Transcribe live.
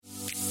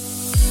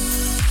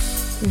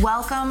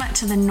Welcome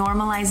to the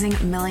Normalizing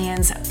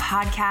Millions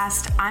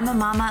podcast. I'm a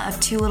mama of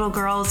two little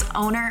girls,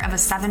 owner of a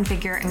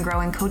 7-figure and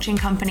growing coaching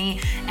company,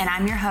 and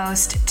I'm your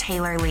host,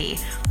 Taylor Lee.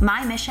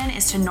 My mission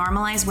is to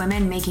normalize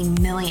women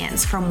making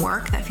millions from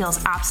work that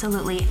feels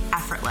absolutely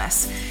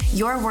effortless.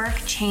 Your work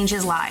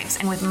changes lives,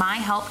 and with my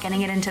help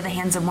getting it into the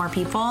hands of more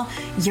people,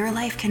 your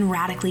life can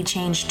radically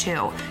change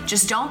too.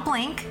 Just don't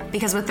blink,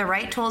 because with the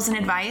right tools and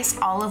advice,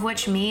 all of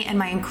which me and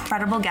my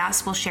incredible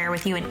guests will share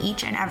with you in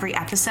each and every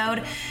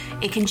episode,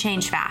 it can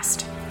change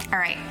fast. All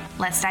right,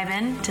 let's dive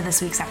into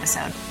this week's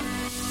episode.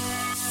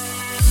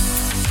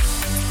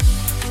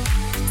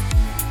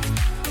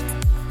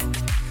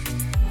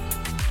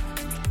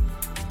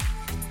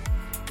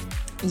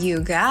 You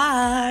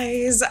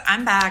guys,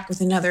 I'm back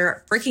with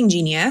another freaking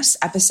genius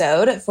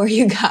episode for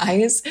you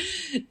guys.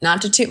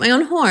 Not to toot my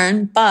own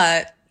horn,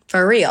 but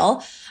for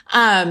real.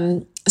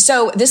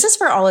 So this is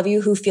for all of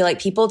you who feel like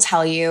people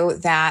tell you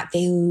that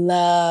they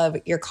love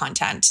your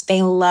content.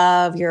 They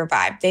love your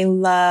vibe. They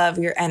love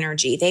your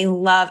energy. They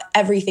love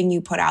everything you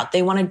put out.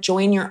 They want to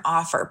join your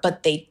offer,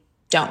 but they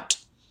don't.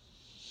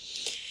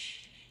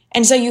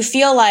 And so you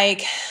feel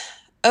like,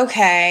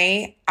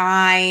 okay,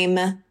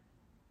 I'm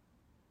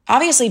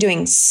obviously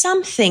doing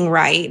something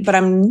right, but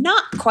I'm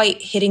not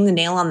quite hitting the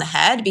nail on the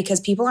head because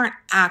people aren't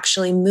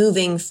actually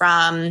moving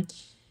from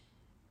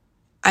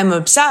I'm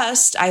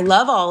obsessed, I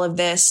love all of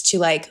this, to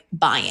like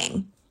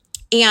buying.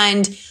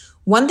 And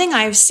one thing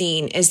I've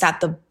seen is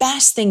that the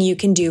best thing you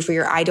can do for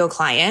your ideal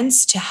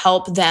clients to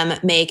help them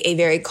make a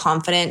very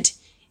confident,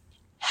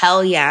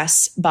 hell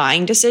yes,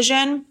 buying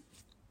decision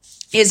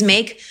is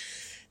make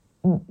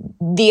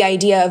the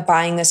idea of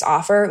buying this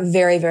offer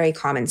very, very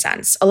common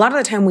sense. A lot of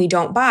the time we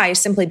don't buy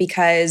simply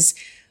because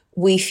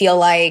we feel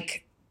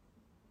like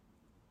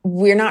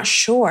we're not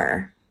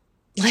sure.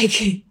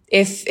 Like,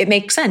 if it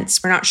makes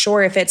sense. We're not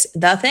sure if it's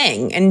the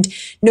thing. And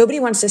nobody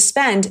wants to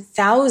spend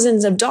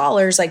thousands of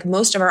dollars, like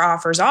most of our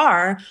offers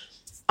are,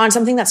 on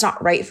something that's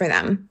not right for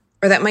them,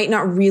 or that might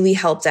not really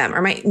help them,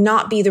 or might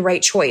not be the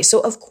right choice.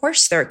 So of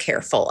course they're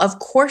careful. Of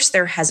course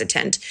they're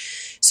hesitant.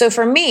 So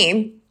for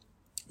me,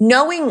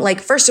 knowing, like,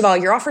 first of all,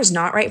 your offer is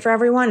not right for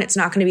everyone. It's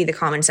not going to be the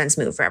common sense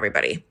move for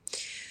everybody.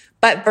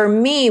 But for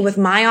me, with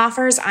my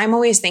offers, I'm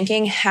always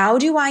thinking, how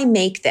do I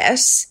make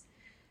this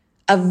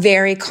a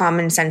very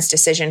common sense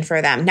decision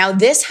for them? Now,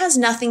 this has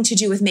nothing to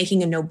do with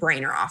making a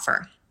no-brainer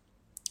offer.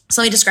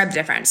 So let me describe the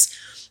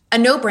difference. A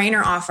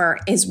no-brainer offer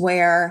is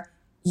where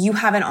you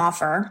have an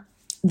offer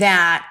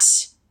that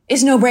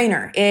is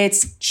no-brainer.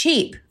 It's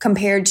cheap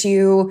compared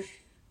to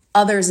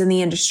others in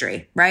the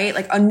industry, right?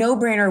 Like a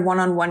no-brainer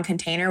one-on-one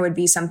container would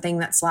be something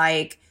that's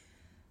like,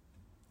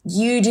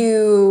 you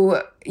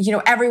do,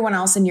 everyone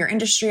else in your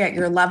industry at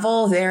your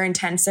level, their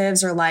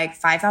intensives are like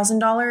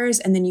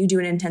 $5,000, and then you do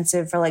an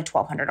intensive for like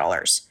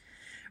 $1,200,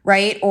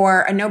 right?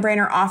 Or a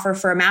no-brainer offer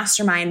for a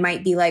mastermind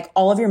might be like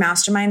all of your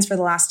masterminds for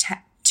the last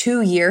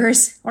 2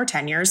 years or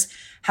 10 years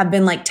have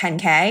been like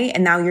 10K,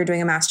 and now you're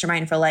doing a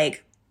mastermind for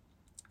like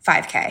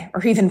 5K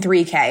or even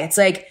 3K. It's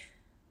like,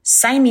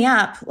 sign me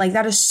up. Like,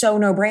 that is so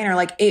no-brainer.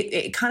 Like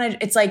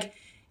it's like,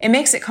 it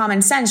makes it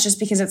common sense just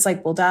because it's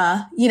like, well,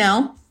 duh,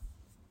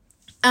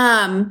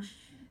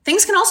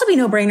 Things can also be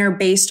no-brainer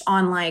based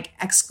on like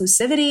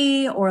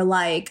exclusivity or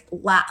like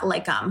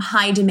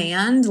high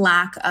demand,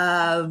 lack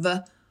of,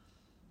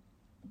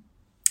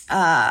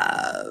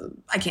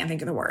 I can't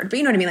think of the word, but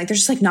you know what I mean? Like there's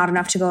just like not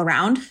enough to go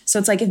around. So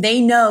it's like, if they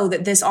know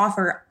that this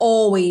offer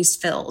always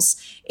fills,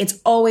 it's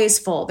always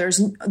full,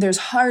 there's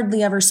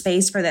hardly ever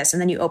space for this,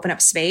 and then you open up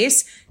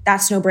space,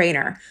 that's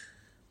no-brainer.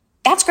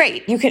 That's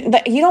great.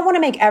 But you don't want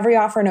to make every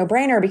offer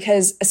no-brainer,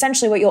 because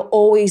essentially what you'll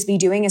always be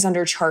doing is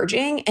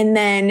undercharging, and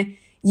then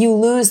you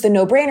lose the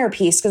no-brainer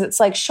piece, because it's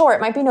like, sure,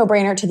 it might be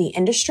no-brainer to the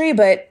industry,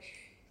 but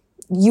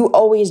you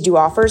always do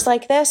offers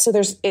like this. So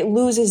it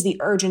loses the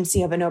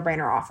urgency of a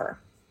no-brainer offer.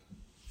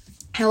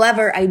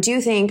 However, I do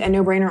think a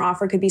no-brainer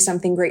offer could be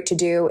something great to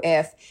do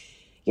if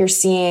you're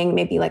seeing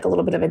maybe like a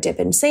little bit of a dip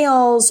in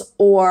sales,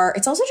 or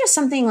it's also just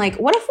something like,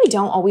 what if we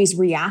don't always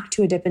react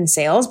to a dip in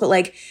sales, but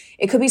like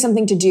it could be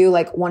something to do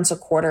like once a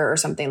quarter or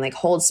something, like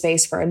hold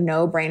space for a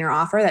no-brainer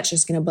offer that's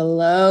just going to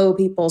blow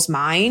people's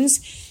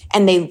minds,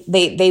 and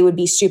they would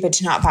be stupid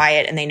to not buy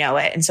it, and they know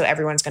it, and so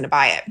everyone's going to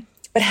buy it.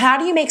 But how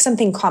do you make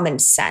something common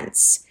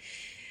sense?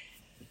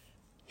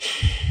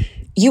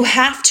 You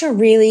have to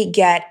really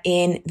get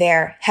in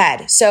their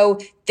head. So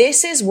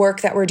this is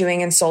work that we're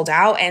doing in Sold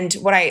Out. And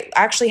what I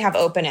actually have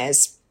open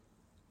is,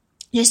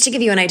 just to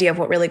give you an idea of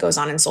what really goes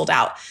on in Sold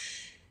Out.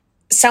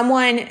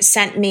 Someone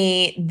sent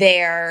me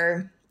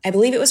I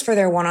believe it was for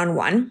their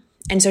one-on-one.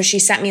 And so she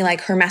sent me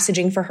like her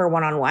messaging for her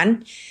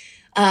one-on-one.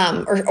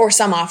 Or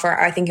some offer.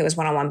 I think it was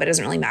one-on-one, but it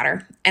doesn't really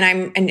matter.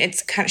 And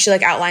it's kind of, she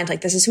like outlined like,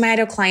 this is who my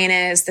ideal client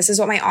is. This is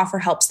what my offer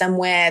helps them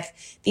with.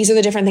 These are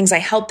the different things I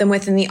help them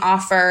with in the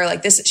offer.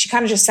 Like this, she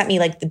kind of just sent me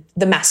like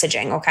the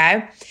messaging.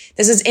 Okay.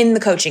 This is in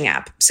the coaching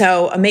app.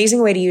 So amazing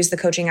way to use the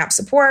coaching app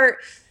support,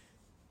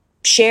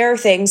 share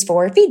things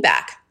for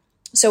feedback.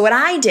 So what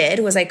I did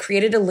was I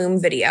created a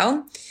Loom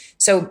video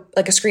So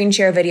like a screen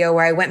share video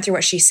where I went through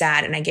what she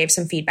said and I gave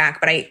some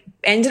feedback, but I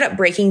ended up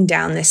breaking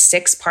down this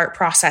 6-part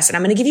process. And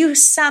I'm going to give you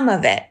some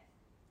of it,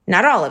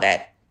 not all of it.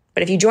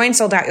 But if you join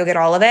Sold Out, you'll get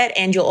all of it.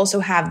 And you'll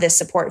also have this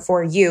support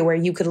for you where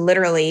you could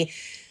literally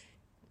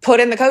put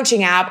in the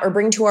coaching app or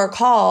bring to our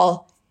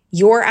call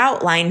your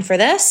outline for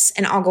this,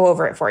 and I'll go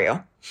over it for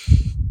you.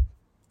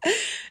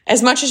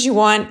 As much as you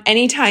want,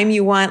 anytime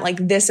you want, like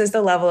this is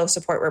the level of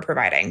support we're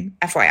providing,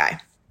 FYI,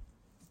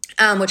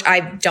 which I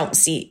don't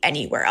see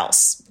anywhere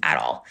else at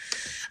all.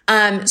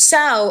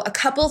 So a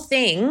couple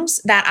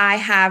things that I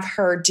have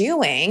her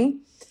doing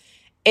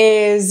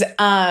is,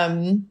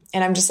 and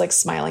I'm just like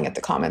smiling at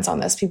the comments on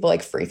this. People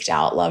like freaked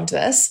out, loved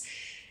this.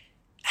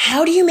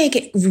 How do you make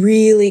it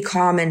really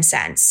common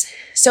sense?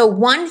 So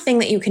one thing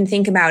that you can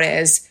think about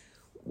is,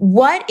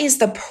 what is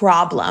the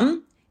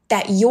problem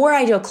that your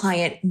ideal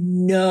client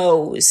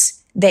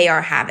knows they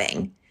are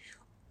having?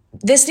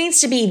 This needs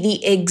to be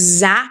the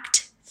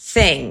exact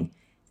thing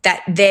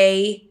that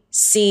they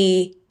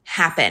see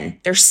happen.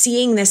 They're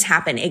seeing this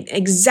happen,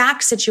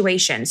 exact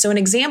situation. So an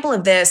example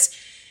of this,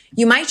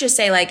 you might just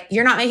say like,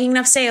 you're not making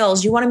enough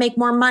sales. You want to make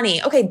more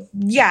money. Okay,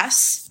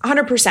 yes,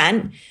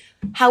 100%.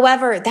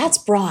 However, that's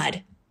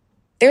broad.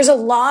 There's a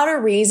lot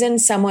of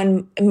reasons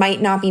someone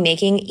might not be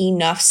making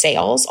enough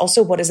sales.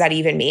 Also, what does that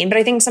even mean? But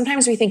I think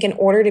sometimes we think in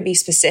order to be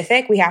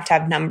specific, we have to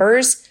have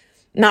numbers.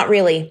 Not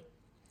really.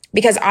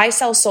 Because I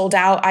sell Sold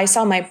Out. I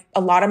sell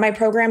a lot of my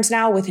programs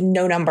now with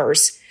no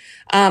numbers.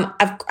 I'm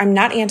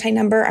not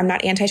anti-number. I'm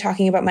not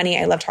anti-talking about money.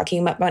 I love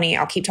talking about money.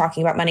 I'll keep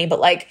talking about money. But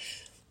like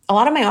a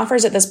lot of my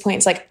offers at this point,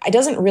 it's like, it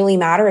doesn't really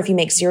matter if you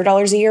make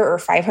 $0 a year or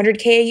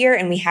 $500K a year.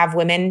 And we have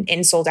women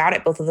in Sold Out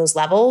at both of those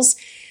levels.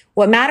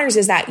 What matters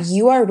is that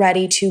you are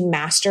ready to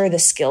master the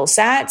skill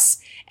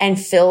sets and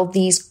fill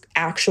these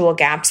actual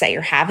gaps that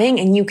you're having,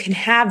 and you can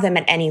have them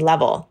at any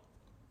level.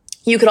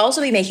 You could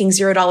also be making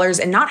 $0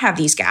 and not have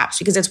these gaps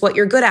because it's what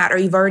you're good at, or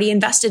you've already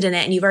invested in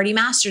it and you've already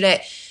mastered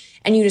it,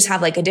 and you just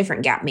have like a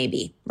different gap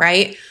maybe,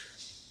 right?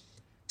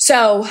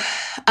 So,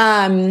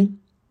 an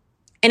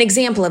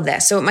example of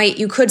this. So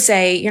you could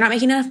say, you're not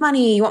making enough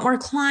money, you want more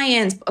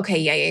clients. Okay,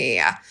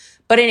 yeah.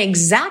 But an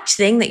exact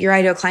thing that your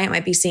ideal client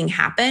might be seeing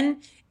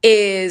happen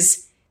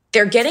is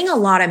they're getting a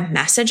lot of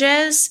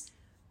messages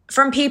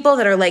from people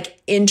that are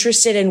like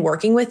interested in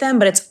working with them,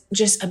 but it's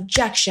just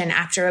objection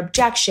after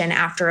objection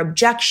after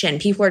objection.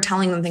 People are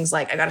telling them things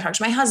like, I got to talk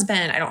to my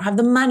husband. I don't have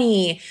the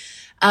money.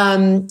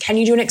 Can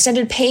you do an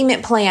extended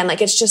payment plan?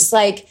 Like, it's just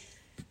like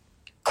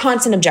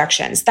constant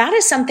objections. That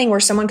is something where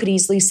someone could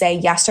easily say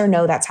yes or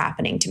no, that's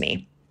happening to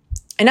me.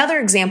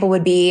 Another example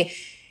would be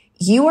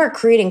you are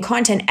creating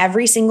content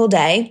every single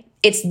day.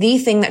 It's the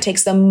thing that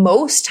takes the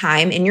most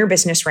time in your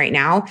business right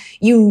now.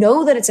 You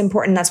know that it's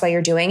important. That's why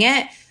you're doing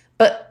it.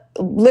 But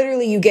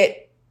literally you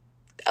get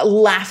a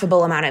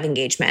laughable amount of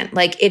engagement.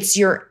 Like it's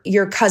your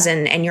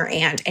cousin and your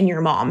aunt and your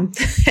mom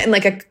and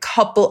like a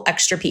couple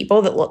extra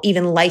people that will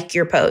even like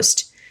your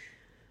post,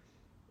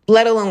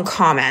 let alone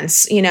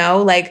comments,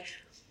 like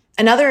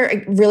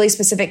another really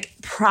specific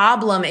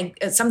problem.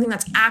 And something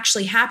that's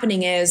actually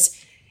happening is,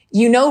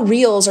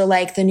 reels are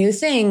like the new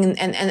thing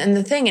and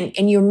the thing,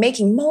 and you're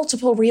making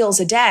multiple reels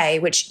a day,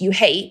 which you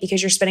hate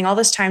because you're spending all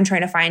this time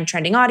trying to find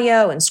trending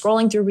audio and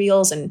scrolling through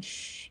reels, and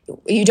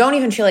you don't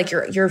even feel like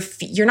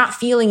you're not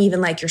feeling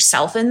even like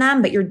yourself in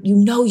them, but you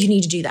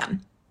need to do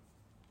them.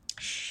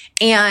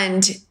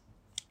 And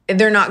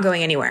they're not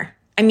going anywhere.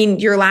 I mean,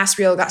 your last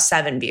reel got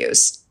 7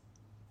 views.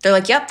 They're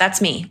like, yep, that's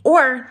me.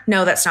 Or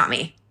no, that's not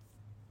me.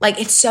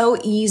 Like, it's so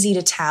easy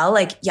to tell,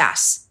 like,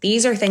 yes,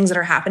 these are things that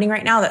are happening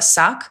right now that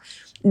suck,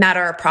 that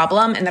are a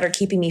problem, and that are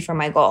keeping me from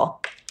my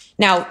goal.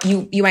 Now,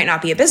 you might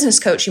not be a business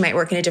coach. You might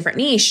work in a different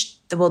niche.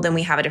 Well, then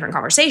we have a different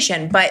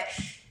conversation. But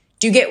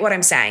do you get what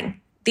I'm saying?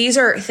 These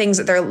are things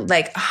that they're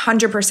like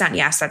 100%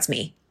 yes, that's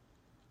me.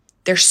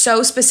 They're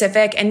so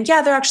specific. And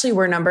yeah, there actually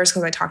were numbers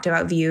because I talked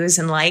about views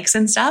and likes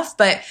and stuff.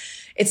 But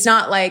it's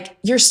not like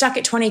you're stuck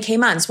at 20K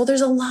months. Well,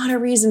 there's a lot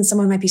of reasons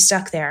someone might be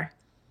stuck there,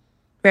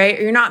 right?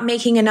 Or you're not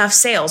making enough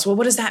sales. Well,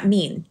 what does that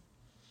mean?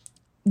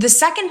 The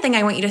second thing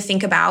I want you to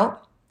think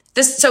about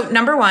this. So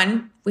number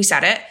one, we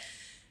said it.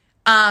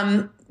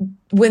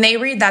 When they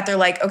read that, they're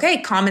like,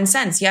 okay, common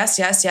sense. Yes.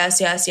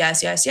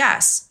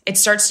 It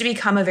starts to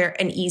become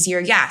an easier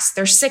yes.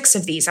 There's 6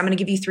 of these. I'm going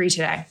to give you 3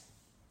 today.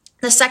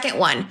 The second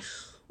one,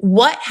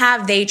 what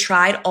have they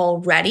tried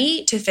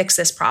already to fix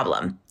this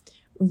problem?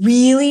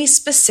 Really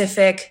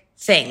specific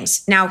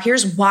things. Now,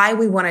 here's why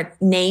we want to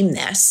name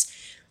this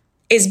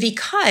is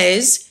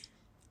because,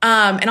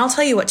 and I'll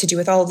tell you what to do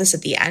with all of this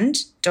at the end.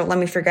 Don't let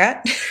me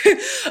forget.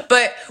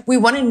 But we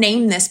want to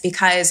name this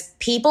because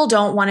people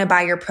don't want to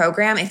buy your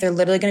program if they're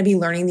literally going to be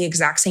learning the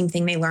exact same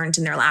thing they learned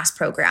in their last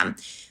program.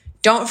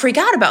 Don't freak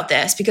out about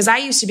this because I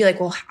used to be like,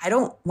 well, I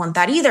don't want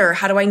that either.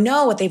 How do I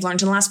know what they've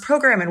learned in the last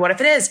program? And what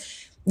if it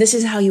is? This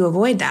is how you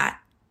avoid that.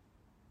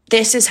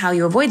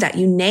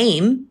 You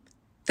name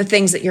the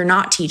things that you're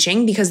not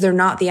teaching because they're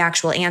not the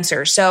actual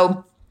answer.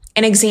 So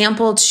an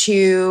example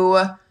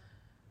to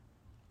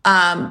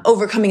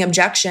overcoming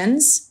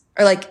objections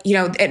or like,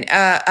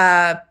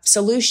 a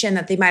solution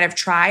that they might have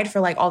tried for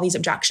like all these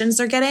objections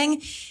they're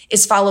getting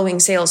is following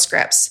sales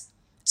scripts.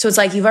 So it's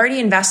like you've already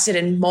invested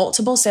in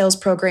multiple sales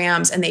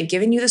programs and they've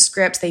given you the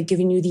scripts, they've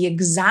given you the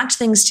exact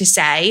things to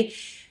say.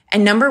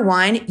 And number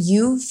one,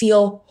 you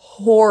feel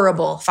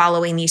horrible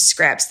following these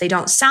scripts. They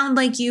don't sound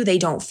like you, they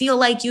don't feel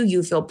like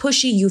you feel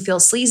pushy, you feel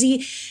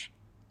sleazy.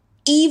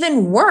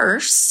 Even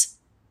worse,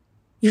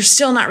 you're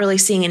still not really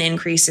seeing an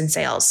increase in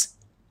sales.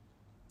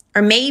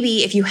 Or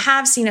maybe if you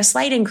have seen a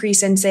slight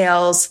increase in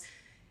sales,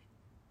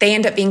 they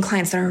end up being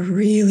clients that are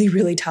really,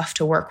 really tough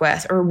to work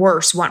with, or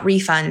worse, want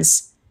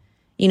refunds,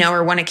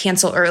 or want to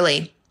cancel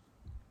early.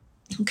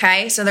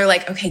 Okay. So they're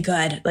like, okay,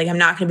 good. Like I'm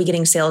not going to be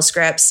getting sales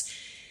scripts.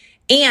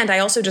 And I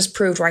also just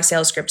proved why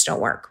sales scripts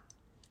don't work,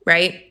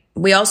 right?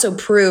 We also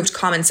proved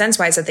common sense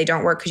wise that they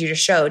don't work because you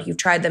just showed you've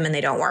tried them and they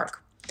don't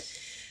work.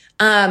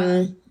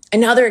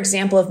 Another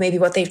example of maybe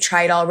what they've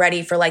tried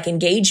already for like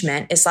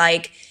engagement is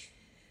like,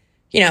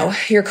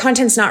 your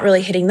content's not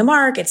really hitting the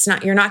mark.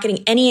 You're not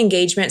getting any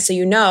engagement. So,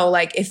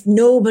 like if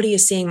nobody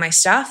is seeing my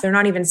stuff, they're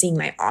not even seeing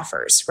my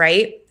offers,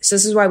 right? So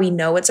this is why we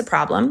know it's a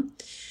problem.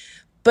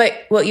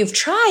 But what you've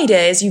tried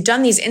is you've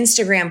done these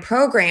Instagram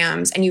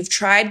programs and you've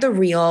tried the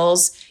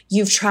reels,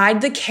 you've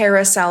tried the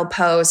carousel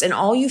posts, and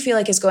all you feel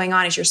like is going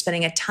on is you're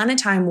spending a ton of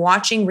time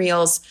watching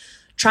reels,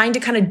 trying to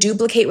kind of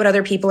duplicate what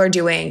other people are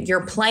doing.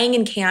 You're playing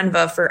in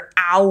Canva for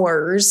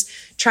hours,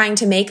 trying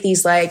to make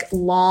these like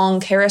long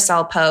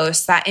carousel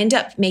posts that end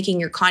up making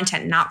your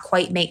content not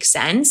quite make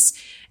sense.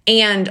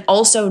 And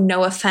also,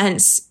 no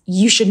offense,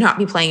 you should not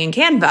be playing in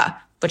Canva,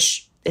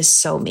 which is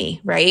so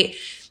me, right?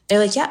 They're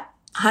like, yeah,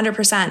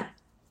 100%.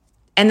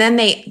 And then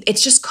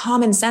it's just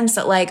common sense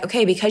that like,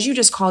 okay, because you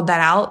just called that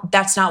out,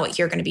 that's not what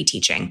you're going to be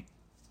teaching.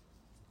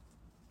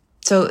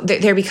 So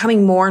they're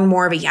becoming more and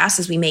more of a yes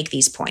as we make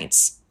these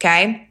points,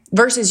 okay?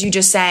 Versus you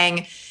just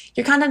saying,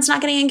 your content's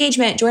not getting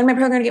engagement, join my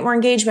program to get more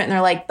engagement. And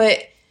they're like, but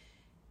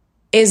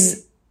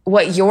is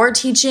what you're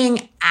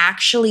teaching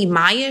actually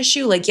my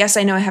issue? Like, yes,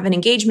 I know I have an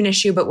engagement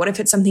issue, but what if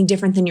it's something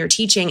different than you're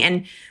teaching?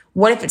 And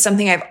what if it's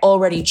something I've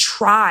already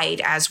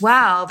tried as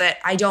well that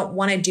I don't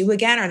want to do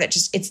again, or that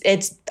just,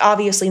 it's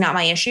obviously not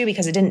my issue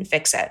because it didn't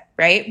fix it,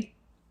 right?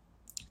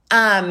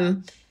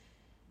 And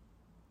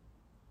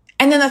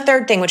then the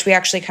third thing, which we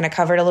actually kind of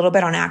covered a little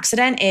bit on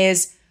accident,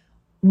 is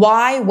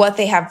why what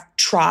they have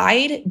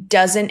tried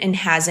doesn't and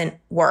hasn't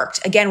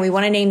worked. Again, we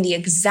want to name the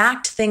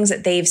exact things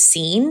that they've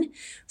seen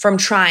from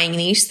trying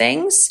these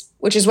things,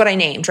 which is what I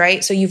named,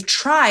 right? So you've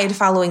tried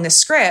following the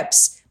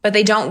scripts, but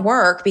they don't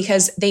work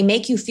because they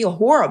make you feel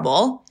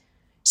horrible.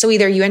 So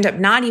either you end up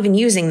not even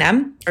using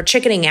them or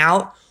chickening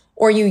out,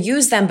 or you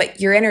use them,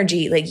 but your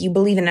energy, like you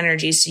believe in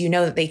energy, so you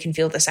know that they can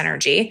feel this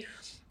energy.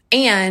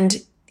 And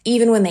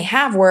even when they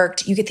have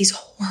worked, you get these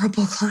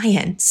horrible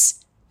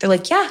clients. They're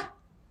like, yeah,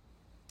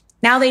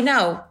 now they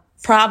know.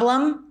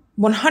 Problem,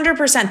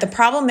 100%, the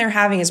problem they're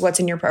having is what's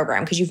in your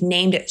program because you've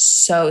named it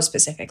so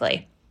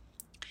specifically.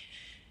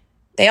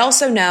 They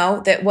also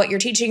know that what you're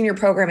teaching in your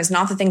program is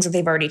not the things that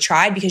they've already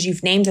tried because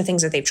you've named the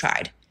things that they've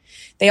tried.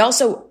 They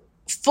also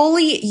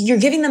you're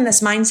giving them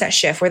this mindset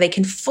shift where they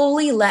can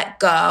fully let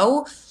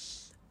go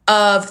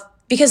of,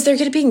 because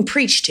they're being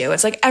preached to.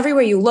 It's like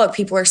everywhere you look,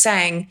 people are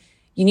saying,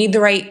 you need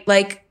the right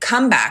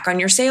comeback on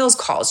your sales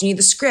calls. You need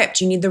the script.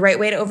 You need the right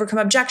way to overcome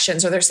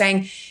objections. Or they're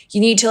saying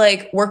you need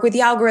to work with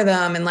the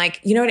algorithm and and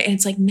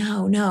it's like,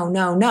 no,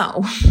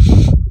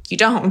 you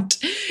don't.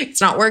 It's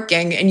not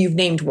working. And you've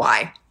named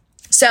why.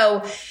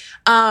 So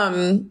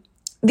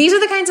these are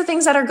the kinds of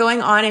things that are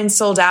going on in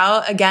Sold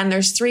Out. Again,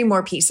 there's 3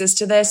 more pieces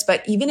to this,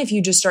 but even if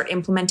you just start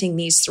implementing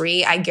these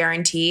 3, I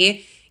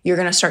guarantee you're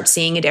going to start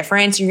seeing a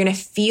difference. You're going to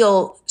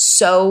feel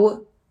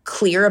so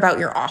clear about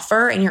your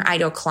offer and your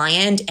ideal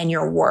client and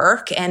your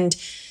work. And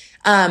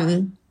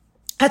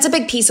that's a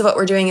big piece of what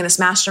we're doing in this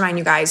mastermind,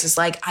 you guys, is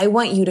I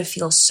want you to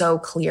feel so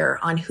clear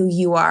on who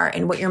you are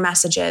and what your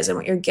message is and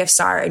what your gifts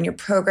are and your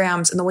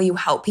programs and the way you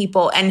help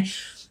people. And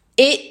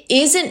it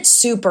isn't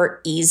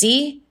super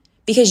easy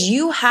because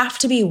you have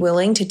to be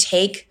willing to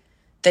take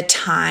the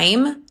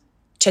time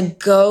to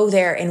go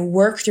there and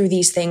work through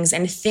these things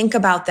and think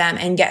about them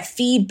and get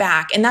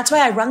feedback. And that's why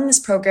I run this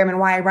program and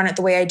why I run it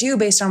the way I do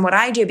based on what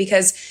I do,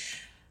 because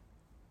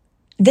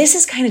this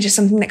is kind of just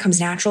something that comes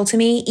natural to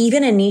me,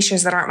 even in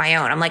niches that aren't my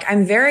own.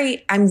 I'm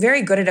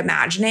very good at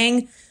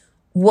imagining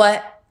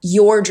what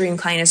your dream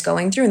client is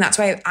going through. And that's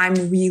why I'm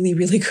really,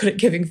 really good at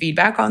giving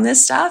feedback on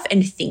this stuff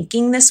and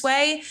thinking this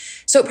way.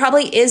 So it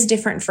probably is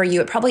different for you.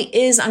 It probably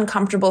is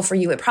uncomfortable for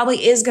you. It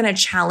probably is going to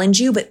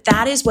challenge you, but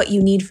that is what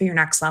you need for your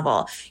next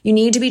level. You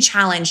need to be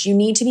challenged. You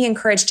need to be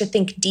encouraged to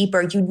think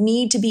deeper. You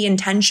need to be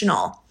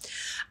intentional.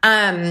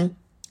 And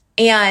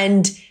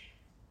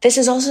this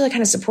is also the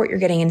kind of support you're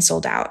getting in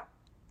Sold Out.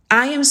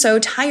 I am so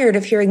tired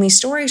of hearing these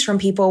stories from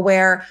people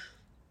where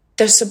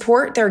the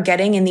support they're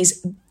getting in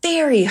these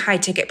very high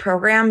ticket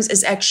programs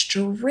is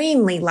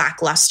extremely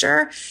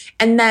lackluster.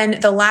 And then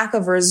the lack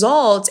of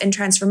results and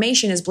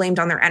transformation is blamed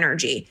on their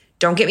energy.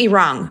 Don't get me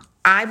wrong.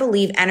 I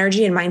believe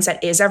energy and mindset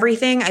is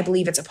everything. I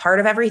believe it's a part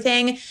of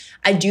everything.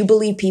 I do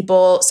believe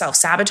people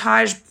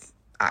self-sabotage.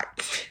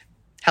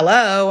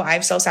 Hello,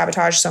 I've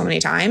self-sabotaged so many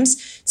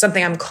times.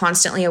 Something I'm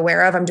constantly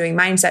aware of. I'm doing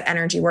mindset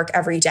energy work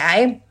every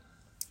day.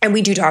 And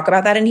we do talk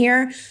about that in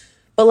here.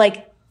 But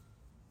like,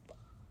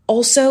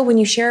 also when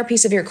you share a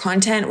piece of your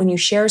content, when you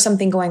share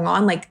something going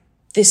on, like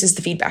this is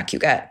the feedback you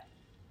get.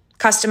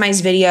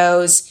 Customized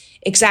videos,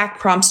 exact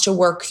prompts to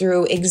work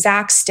through,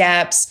 exact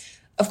steps.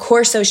 Of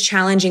course, those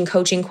challenging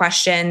coaching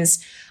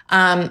questions.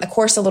 Of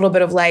course, a little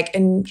bit of like,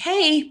 and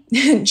hey,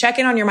 check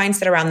in on your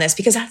mindset around this,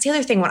 because that's the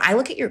other thing. When I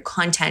look at your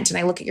content and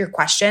I look at your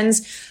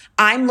questions,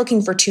 I'm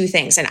looking for two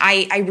things. And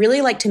I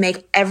really like to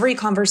make every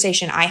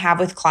conversation I have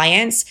with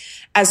clients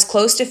as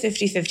close to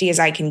 50-50 as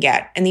I can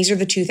get. And these are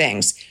the two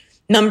things.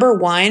 Number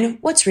one,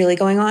 what's really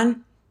going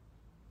on?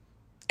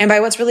 And by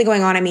what's really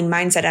going on, I mean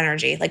mindset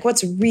energy. Like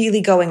what's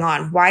really going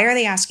on? Why are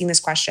they asking this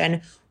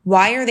question?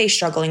 Why are they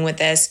struggling with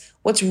this?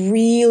 What's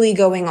really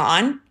going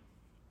on?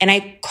 And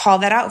I call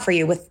that out for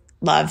you with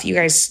love. You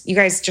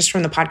guys just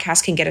from the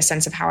podcast can get a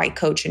sense of how I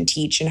coach and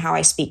teach and how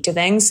I speak to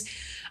things.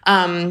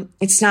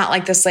 It's not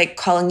like this, like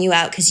calling you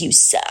out because you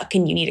suck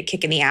and you need a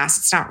kick in the ass.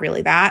 It's not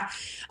really that.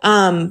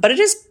 But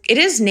it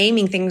is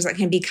naming things that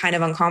can be kind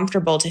of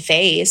uncomfortable to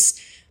face,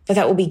 but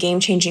that will be game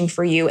changing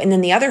for you. And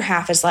then the other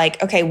half is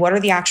like, okay, what are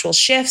the actual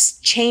shifts,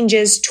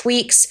 changes,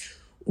 tweaks,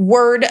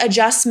 word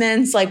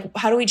adjustments? Like,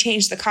 how do we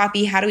change the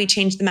copy? How do we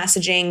change the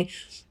messaging?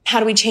 How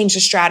do we change the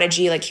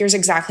strategy? Like, here's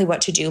exactly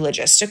what to do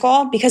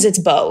logistical, because it's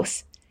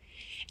both.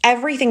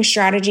 Everything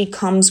strategy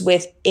comes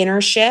with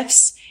inner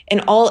shifts,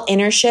 and all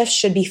inner shifts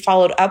should be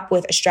followed up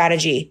with a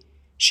strategy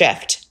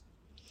shift.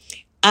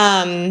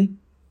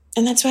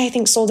 And that's why I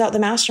think Sold Out the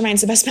Mastermind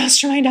is the best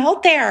mastermind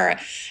out there.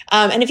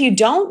 And if you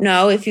don't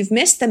know, if you've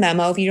missed the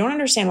memo, if you don't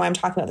understand why I'm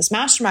talking about this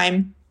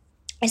mastermind,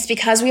 it's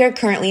because we are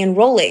currently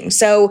enrolling.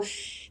 So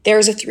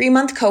there's a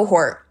 3-month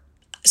cohort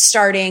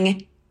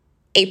starting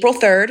April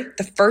 3rd,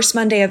 the first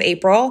Monday of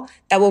April,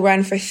 that will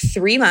run for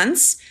 3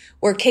 months.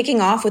 We're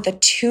kicking off with a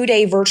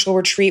 2-day virtual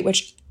retreat,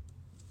 which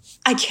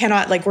I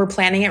cannot, like, we're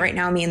planning it right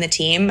now, me and the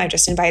team. I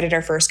just invited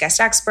our first guest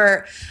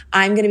expert.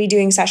 I'm going to be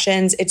doing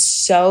sessions. It's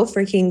so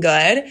freaking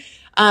good.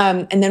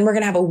 And then we're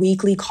going to have a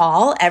weekly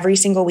call every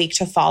single week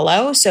to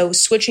follow. So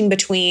switching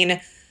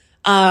between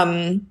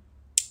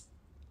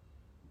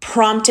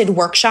prompted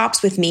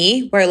workshops with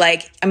me, where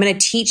like I'm going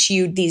to teach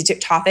you these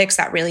topics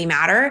that really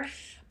matter,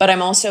 but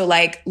I'm also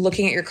like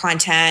looking at your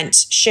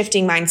content,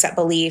 shifting mindset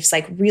beliefs,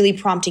 like really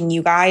prompting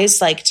you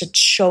guys like to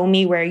show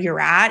me where you're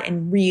at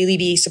and really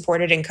be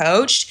supported and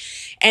coached.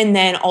 And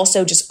then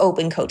also just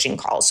open coaching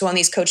calls. So on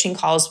these coaching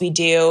calls, we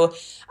do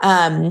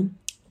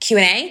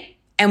Q&A.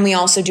 And we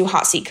also do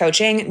hot seat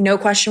coaching. No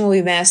question will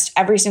be missed.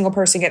 Every single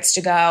person gets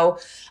to go.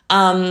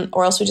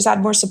 Or else we just add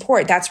more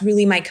support. That's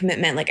really my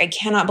commitment. Like, I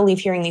cannot believe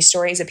hearing these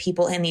stories of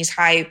people in these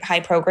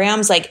high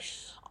programs. Like,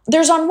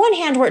 there's on one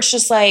hand where it's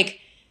just like,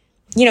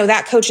 you know,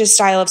 that coach's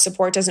style of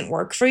support doesn't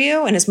work for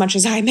you. And as much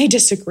as I may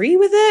disagree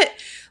with it,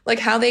 like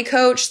how they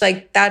coach,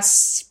 like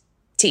that's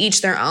to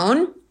each their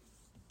own,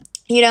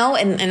 you know,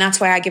 and that's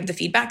why I give the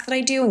feedback that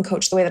I do and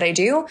coach the way that I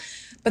do.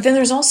 But then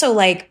there's also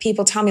like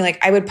people tell me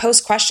like I would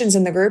post questions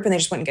in the group and they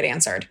just wouldn't get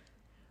answered.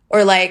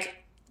 Or like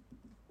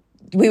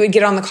we would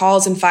get on the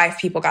calls and 5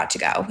 people got to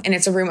go and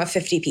it's a room of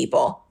 50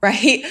 people,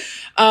 right?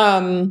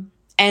 And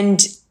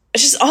it's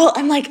just all,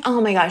 I'm like,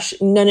 oh my gosh,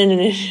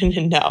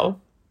 no.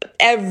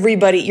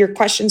 Everybody, your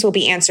questions will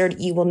be answered.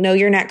 You will know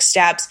your next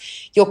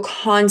steps. You'll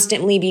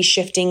constantly be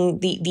shifting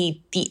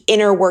the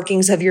inner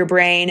workings of your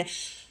brain.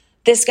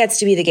 This gets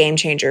to be the game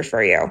changer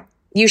for you.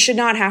 You should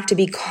not have to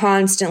be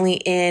constantly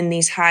in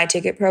these high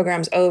ticket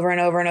programs over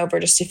and over and over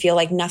just to feel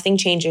like nothing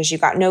changes. You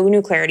got no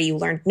new clarity. You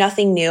learned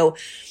nothing new.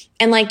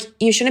 And like,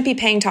 you shouldn't be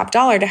paying top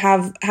dollar to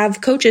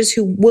have coaches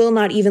who will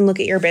not even look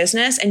at your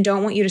business and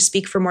don't want you to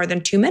speak for more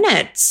than 2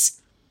 minutes.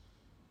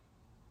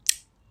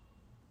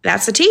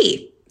 That's the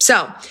T.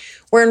 So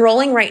we're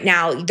enrolling right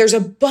now. There's a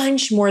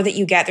bunch more that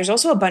you get. There's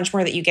also a bunch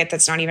more that you get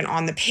that's not even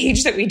on the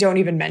page that we don't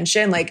even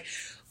mention, like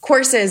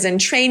courses and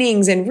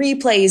trainings and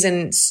replays,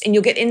 and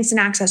you'll get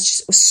instant access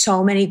to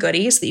so many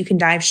goodies that you can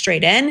dive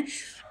straight in.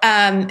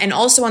 And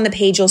also on the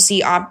page, you'll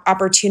see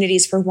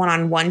opportunities for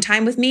one-on-one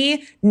time with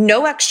me.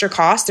 No extra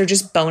cost. They're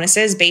just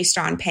bonuses based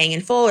on paying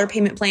in full or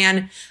payment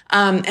plan,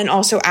 and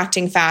also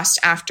acting fast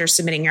after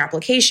submitting your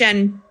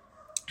application.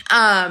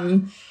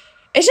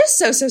 It's just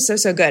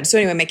so good. So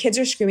anyway, my kids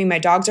are screaming. My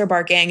dogs are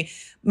barking.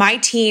 My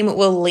team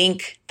will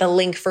link the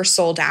link for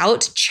Sold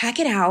Out. Check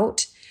it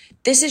out.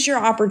 This is your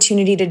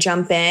opportunity to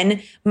jump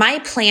in. My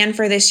plan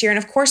for this year, and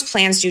of course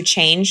plans do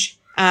change,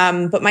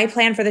 but my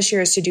plan for this year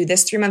is to do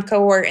this 3-month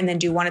cohort and then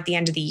do one at the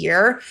end of the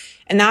year.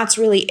 And that's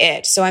really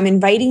it. So I'm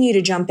inviting you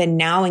to jump in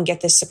now and get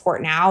this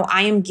support now.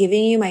 I am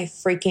giving you my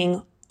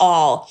freaking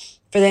all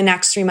for the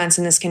next 3 months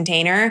in this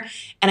container.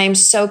 And I'm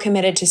so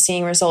committed to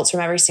seeing results from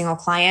every single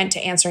client, to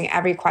answering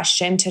every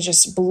question, to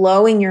just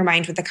blowing your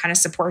mind with the kind of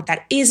support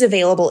that is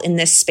available in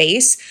this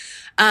space.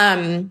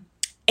 And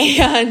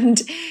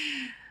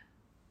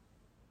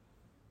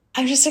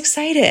I'm just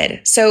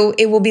excited. So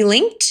it will be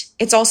linked.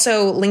 It's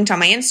also linked on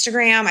my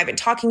Instagram. I've been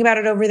talking about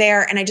it over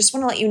there. And I just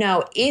want to let you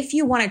know, if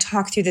you want to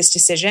talk through this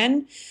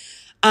decision,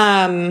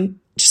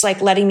 just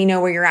like letting me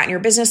know where you're at in your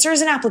business,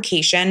 there's an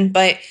application,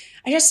 but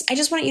I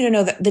just want you to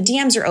know that the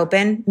DMs are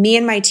open. Me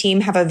and my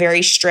team have a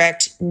very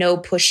strict, no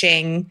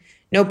pushy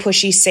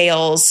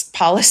sales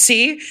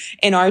policy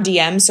in our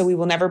DM. So we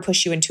will never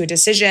push you into a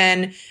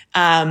decision.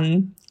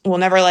 We'll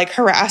never like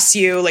harass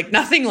you, like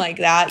nothing like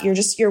that.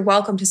 You're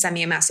welcome to send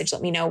me a message.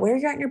 Let me know where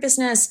you're at in your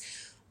business.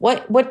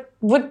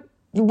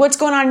 What's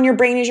going on in your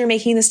brain as you're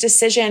making this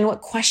decision?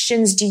 What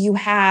questions do you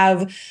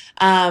have?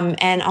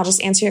 And I'll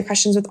just answer your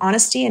questions with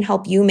honesty and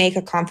help you make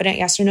a confident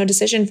yes or no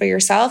decision for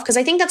yourself. Because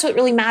I think that's what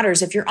really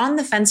matters. If you're on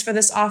the fence for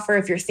this offer,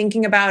 if you're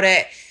thinking about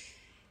it,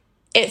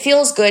 it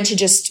feels good to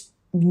just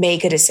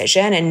make a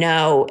decision and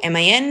know, am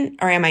I in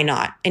or am I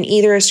not? And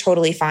either is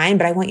totally fine,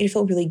 but I want you to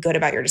feel really good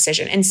about your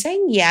decision. And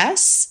saying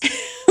yes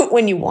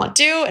when you want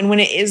to and when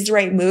it is the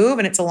right move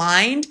and it's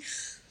aligned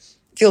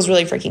feels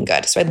really freaking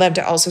good. So I'd love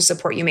to also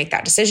support you make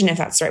that decision if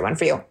that's the right one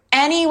for you.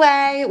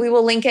 Anyway, we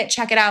will link it.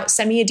 Check it out.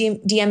 Send me a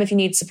DM if you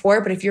need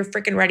support. But if you're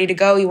freaking ready to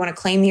go, you want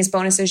to claim these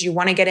bonuses, you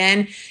want to get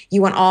in,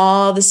 you want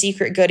all the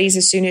secret goodies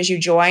as soon as you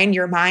join,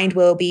 your mind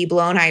will be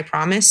blown. I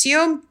promise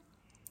you.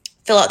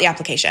 Fill out the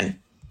application.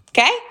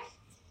 Okay?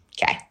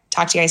 Okay.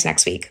 Talk to you guys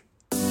next week.